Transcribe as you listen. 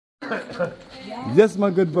Yes, my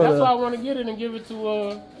good brother. That's why I want to get it and give it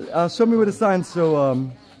to. Show me where the signs show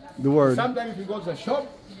the word. Sometimes if you go to the shop,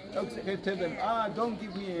 they tell them, don't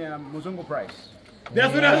give me a Muzungu price.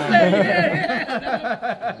 That's what I'm saying.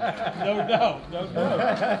 Yeah. No doubt, no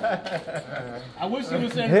doubt. I wish you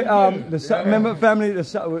would say. Hey, the shop, remember family, the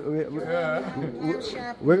shop.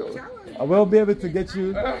 We'll be able to get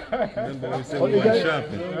you. Remember we said we went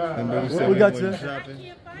shopping. Remember we said we got went you.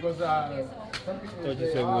 shopping. Thought you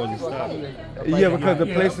said we wasn't stopping. Yeah, because the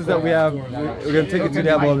places that we have, we're gonna take it to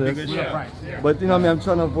have all this. Yeah. But you know, what I mean, I'm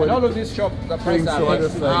trying to avoid. And all of these shops, the price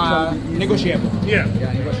are negotiable. Yeah.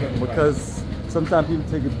 Yeah, negotiable. Because sometimes people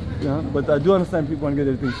take it, you know, but I do understand people want to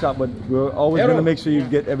get everything shop, but we're always going to make sure you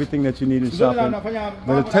get everything that you need in shopping.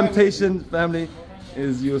 But the temptation, family,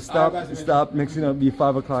 is you'll stop, next thing it'll be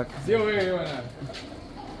 5 o'clock.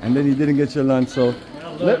 And then you didn't get your lunch, so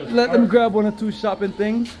let them grab 1 or 2 shopping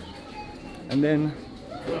things, and then...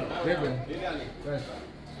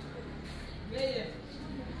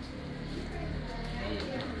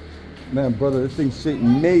 Man, brother, this thing's shaped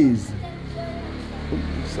maze.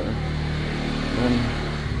 Oops, sorry.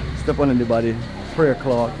 Step on anybody, prayer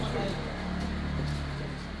cloth.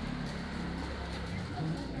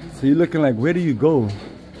 So you're looking like, where do you go?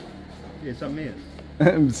 Yeah, it's a maze.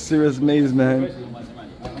 Serious maze, man.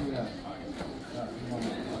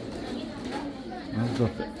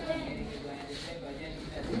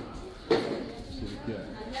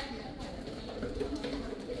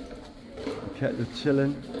 Cat just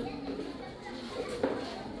chilling.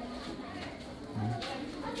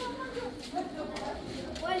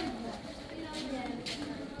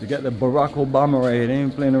 You got the Barack Obama right here. They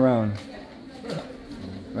ain't playing around,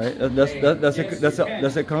 right? That's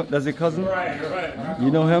a cousin. Right. You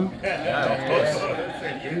know him? Yeah, of course.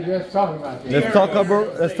 You just talking about it.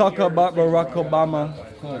 Let's talk about Barack Obama.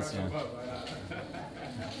 Of course, man.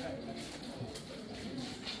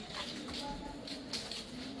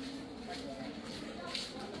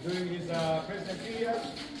 During his president period,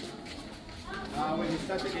 when he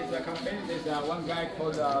started his campaign, there's one guy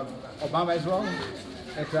called Obama as well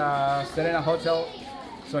at Serena Hotel.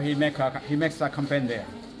 So he makes a campaign there.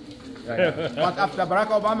 But after Barack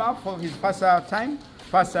Obama, for his first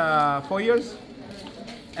 4 years,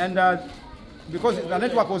 and because the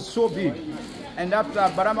network was so big, and after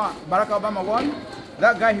Barack Obama won,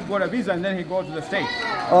 that guy, he got a visa and then he go to the States.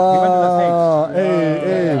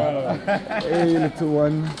 Hey, little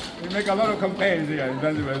one. We make a lot of campaigns here in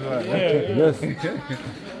Zanzibar as well. Yes.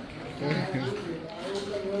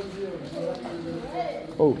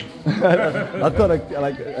 Oh, I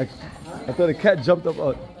thought a cat jumped up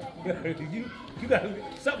out. You got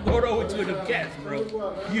something going on with you and the cats, bro.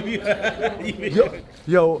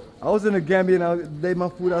 Yo, I was in the Gambia and I laid my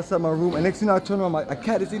food outside my room, and next thing I turned around, a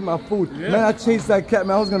cat is eating my food. Yeah. Man, I chased that cat,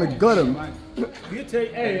 man. I was gonna gut him. You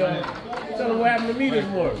take, hey, tell him what happened to me this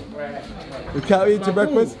morning. The cat eat your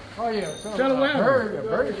breakfast? Oh yeah. Tell him what happened. A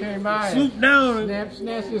bird came by. Swoop down.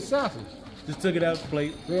 Snatched his sausage. Just took it out the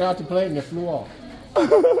plate. Took it out the plate and it flew off.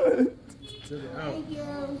 Took it out. Thank you.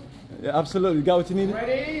 Yeah, absolutely. You got what you needed?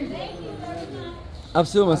 Ready? Thank you very much.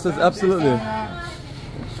 Absolutely, says absolutely.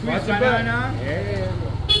 Squeeze banana.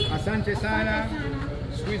 Yeah. Asante sana.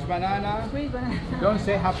 Squeeze banana. Sweet banana. Don't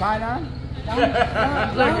say hapana. Don't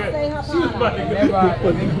say hapana.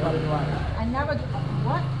 Never drink marijuana. I never,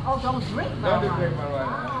 what? Oh, don't drink Don't marijuana. drink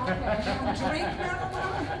marijuana. Don't drink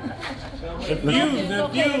marijuana? Infused.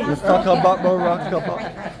 Let's talk about Barack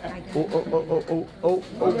Obama. Oh,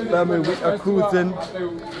 family, we are cruising. After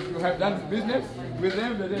you have done business with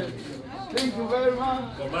them, they say, thank you very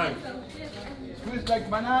much. Bomani. Squeeze like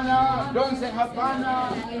banana. Don't say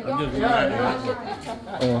hapana. I'm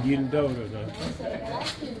just eating donuts,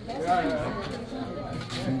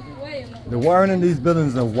 The wiring in these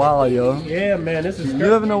buildings are wild, yo. Yeah, man, this is You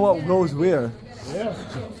never know what goes where. Yeah.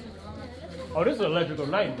 Oh, this is an electrical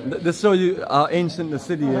nightmare. This show you how ancient the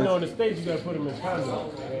city You is. know, in the States, you got to put them in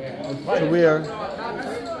condos. To where?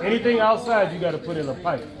 Anything outside, you got to put in a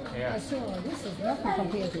pipe. So this is nothing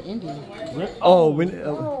compared to India. Oh,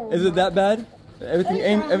 is it that bad?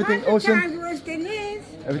 Everything ocean? Times worse than this.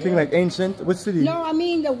 Everything like ancient? What city? No, I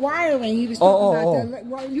mean the wiring. You was talking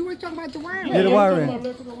about oh. you were talking about the wiring. Yeah, the wiring.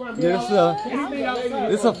 Yeah,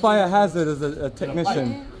 this is a fire hazard as a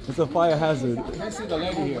technician. It's a fire hazard. I can't see the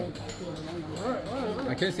lady here.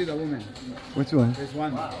 I can't see the woman. Which one? There's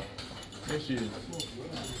one. There she is.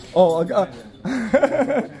 Oh, I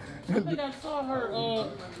think I saw her.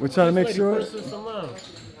 we're trying to make sure. Princess Salaam.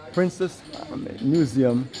 Princess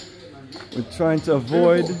Museum. We're trying to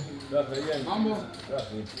avoid. Mambo.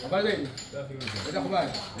 Habari.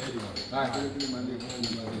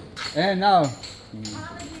 And now.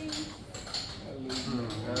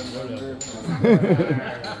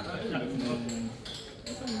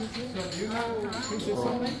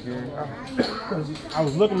 I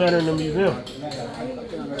was looking at her in the museum.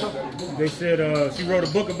 They said she wrote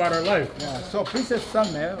a book about her life. Yeah. So Princess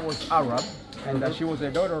Salme was Arab, and she was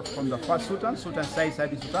a daughter from the first Sultan, Sultan Said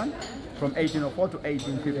Sultan, from 1804 to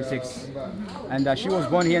 1856. And she was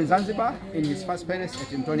born here in Zanzibar, in his first palace at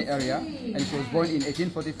Mtoni area, and she was born in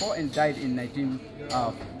 1844 and died in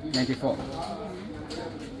 1994.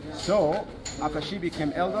 So after she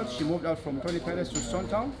became elder, she moved out from Mtoni Palace to Stone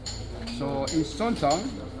Town. So in Stone Town,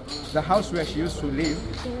 the house where she used to live,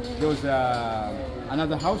 there was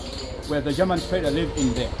another house where the German trader lived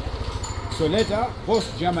in there. So later, both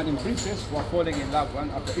German and Princess were falling in love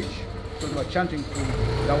one after each, so they were chanting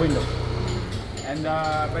through the window. And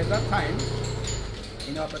by that time,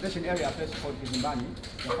 in our plantation area, a place called Bomani,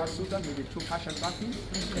 the first Sultan with the two Persian parties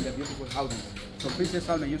and the beautiful houses. So Princess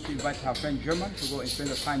Salme used to invite her friend German to go and spend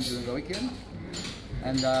the time during the weekend.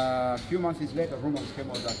 And a few months later, rumors came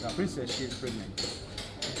out that the princess, she is pregnant.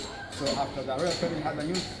 So after the royal family had the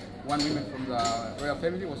news, one woman from the royal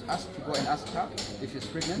family was asked to go and ask her if she's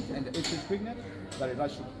pregnant, and if she's pregnant, the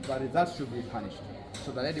result should be punished.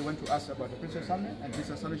 So the lady went to ask about the Princess Salme, and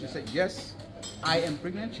Princess Salme, she said, yes, I am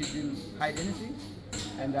pregnant. She didn't hide anything.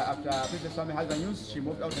 And after Princess Salme had the news, she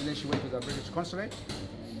moved out, and then she went to the British consulate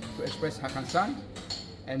to express her concern.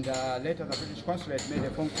 And later the British consulate made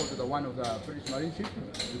a phone call to one of the British marine ship,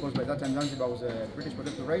 because by that time Zanzibar was a British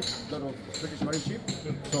protectorate, a lot of British marine ship.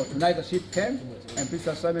 So tonight the ship came, and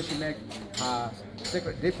Princess Salme, she made her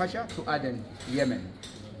secret departure to Aden, Yemen.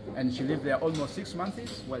 And she lived there almost 6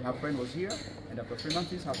 months while her friend was here. And after 3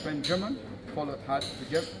 months, her friend German followed her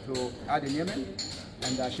to Aden, Yemen.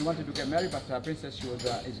 And she wanted to get married, but Princess, she was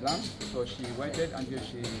Islam, so she waited until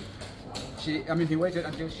he waited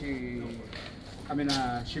until she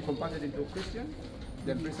converted into a Christian.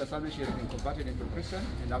 Then Princess Salme, she had been converted into a Christian,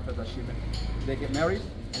 and after that they get married,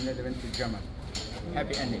 and then they went to German.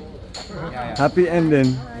 Happy ending. Yeah. Happy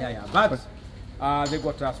ending. Yeah. But they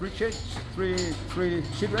got three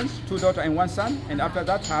children, 2 daughters and 1 son, and after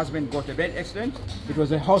that her husband got a bad accident. It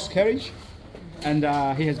was a horse carriage, and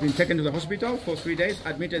he has been taken to the hospital for 3 days,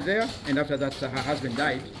 admitted there, and after that her husband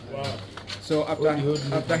died. Wow. So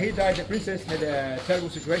after he died, the princess had a terrible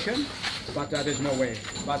situation, but there's no way.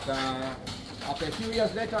 But after a few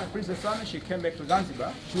years later, Princess Salme, she came back to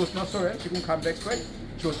Zanzibar. She was not sorry, she couldn't come back straight.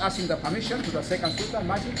 She was asking the permission to the second Sultan,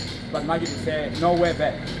 Majid, but Majid said no way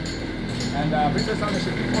back. And Princess Salme, she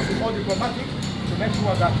was all diplomatic to make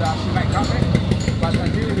sure that she might come back. But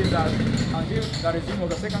until the regime of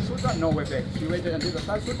the second Sultan, no way back. She waited until the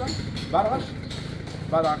third Sultan,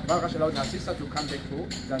 Bargash allowed her sister to come back to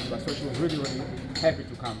Zanzibar, so she was really happy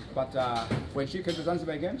to come. But when she came to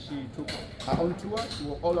Zanzibar again, she took her own tour. She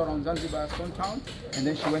walked all around Zanzibar Stone Town, and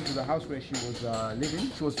then she went to the house where she was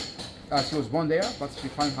living. She was born there, but she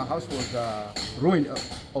found her house was ruined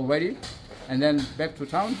already. And then back to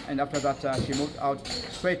town, and after that she moved out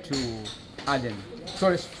straight to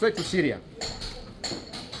straight to Syria.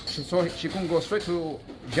 So she couldn't go straight to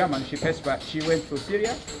Germany, she passed by, she went to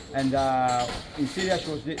Syria, and in Syria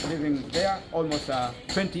she was living there almost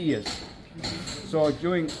 20 years. So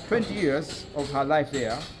during 20 years of her life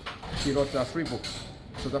there, she wrote 3 books.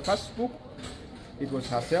 So the first book, it was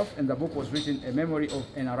herself, and the book was written a memory of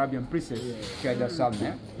an Arabian princess,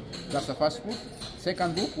 Salme. That's the first book.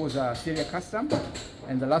 Second book was Syria Custom,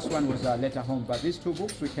 and the last one was Letter Home. But these 2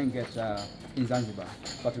 books we can get in Zanzibar,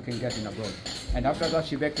 but we can get in abroad. And after that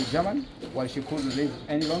she back to Germany, while she couldn't live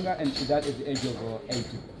any longer, and she died at the age of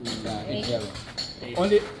 80.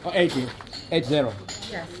 Only 80.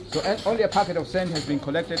 Yes. So only a packet of sand has been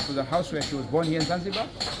collected to the house where she was born here in Zanzibar,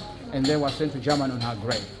 and then was sent to Germany on her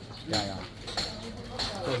grave. Yeah.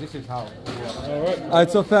 So this is how. All right,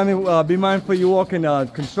 so family, be mindful you walking.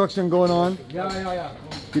 Construction going on. Yeah.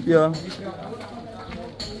 Keep your.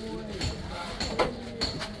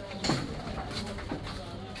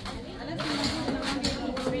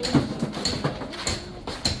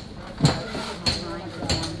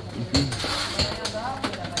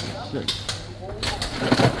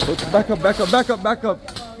 Back up.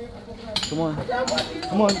 Come on.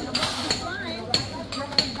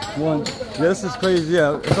 Yeah, this is crazy.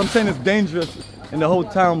 Yeah, so I'm saying it's dangerous in the whole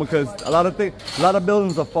town because a lot of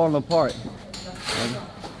buildings are falling apart.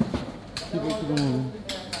 Keep moving.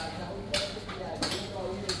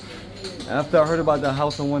 After I heard about the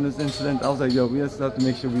house on Wonders incident, I was like, yo, we just have to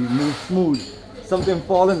make sure we move smooth. Something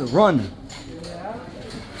falling, run. Yeah,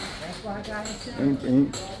 that's why I got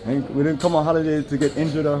it. We didn't come on holidays to get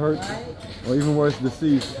injured or hurt, or even worse,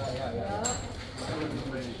 deceased.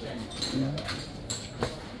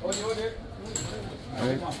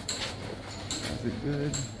 Right. Is it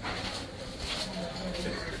good?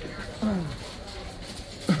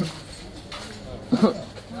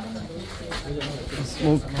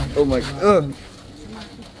 Smoke. Oh my god.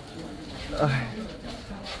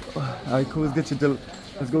 Alright, cool. Let's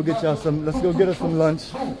go get y'all some. Let's go get us some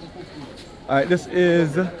lunch. Alright, this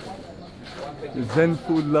is Zen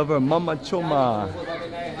food lover Mama Choma.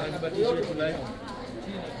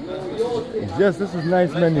 Yes, this is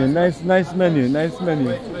nice menu. Nice menu. Nice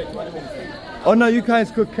menu. Oh no, you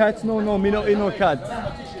guys cook cats? No, me no eat no cats.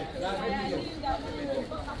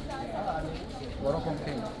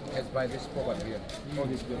 It's by this property here. All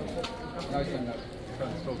this building. Now it's in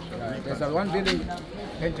there's one building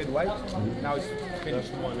painted white. Now it's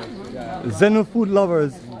finished. Zen food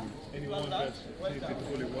lovers.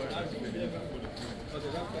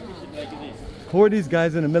 Who are these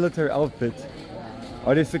guys in a military outfit?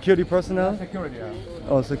 Are they security personnel? Security, yeah.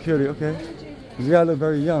 Oh, security, okay. These guys look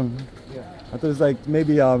very young. Yeah. I thought it was like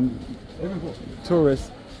maybe tourists.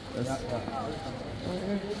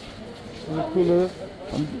 Cool.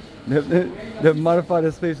 They've modified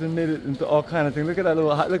the space and made it into all kind of things. Look at that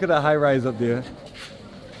look at that high rise up there.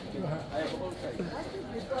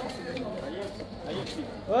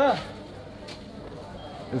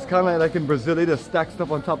 It's kind of like in Brazil, they just stack stuff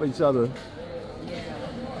on top of each other.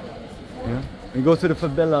 Yeah. And go to the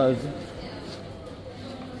favelas.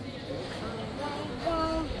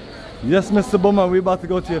 Yes, Mr. Bomani, we're about to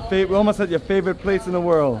go to your favorite. We're almost at your favorite place in the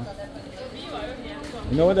world.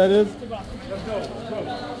 You know what that is?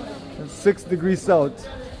 That's 6 degrees south.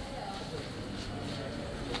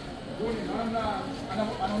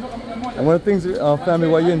 And one of the things, family,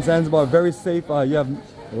 while you're in Zanzibar, very safe. You have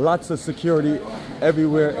lots of security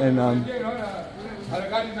everywhere, and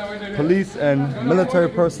police and military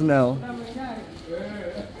personnel.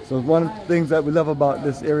 So one of the things that we love about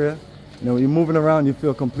this area, you know, when you're moving around, you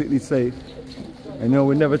feel completely safe. And you know,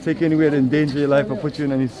 we never take you anywhere to endanger your life or put you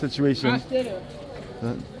in any situation.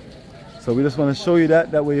 So we just want to show you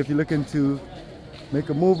that. That way, if you're looking to make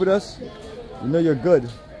a move with us, you know you're good.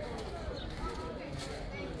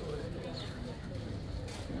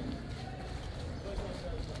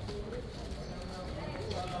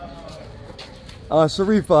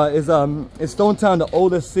 Sharifa, is Stone Town the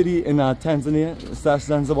oldest city in Tanzania,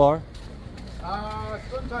 Zanzibar?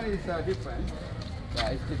 Stone Town is different. Yeah,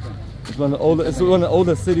 it's different. It's one of the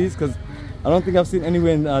oldest cities, because I don't think I've seen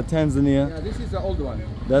anywhere in Tanzania. Yeah, this is the old one.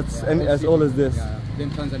 That's as old as this. Yeah,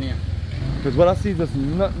 then Tanzania. Because what I see is just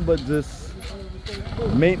nothing but just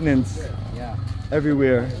maintenance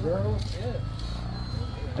everywhere.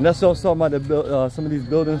 And that's what I was talking about, some of these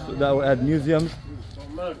buildings that were at museums.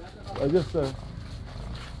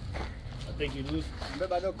 I think you lose.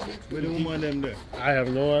 Where the woman them there? I have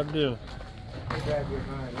no idea.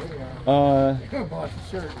 Alright,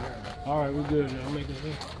 we're good. I'll make it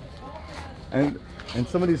here. And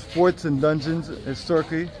some of these forts and dungeons,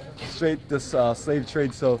 historically, straight this slave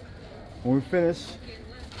trade. So when we finish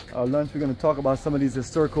our lunch, we're going to talk about some of these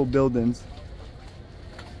historical buildings.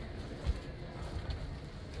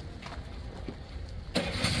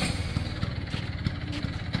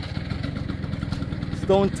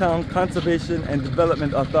 Stone Town Conservation and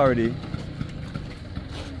Development Authority.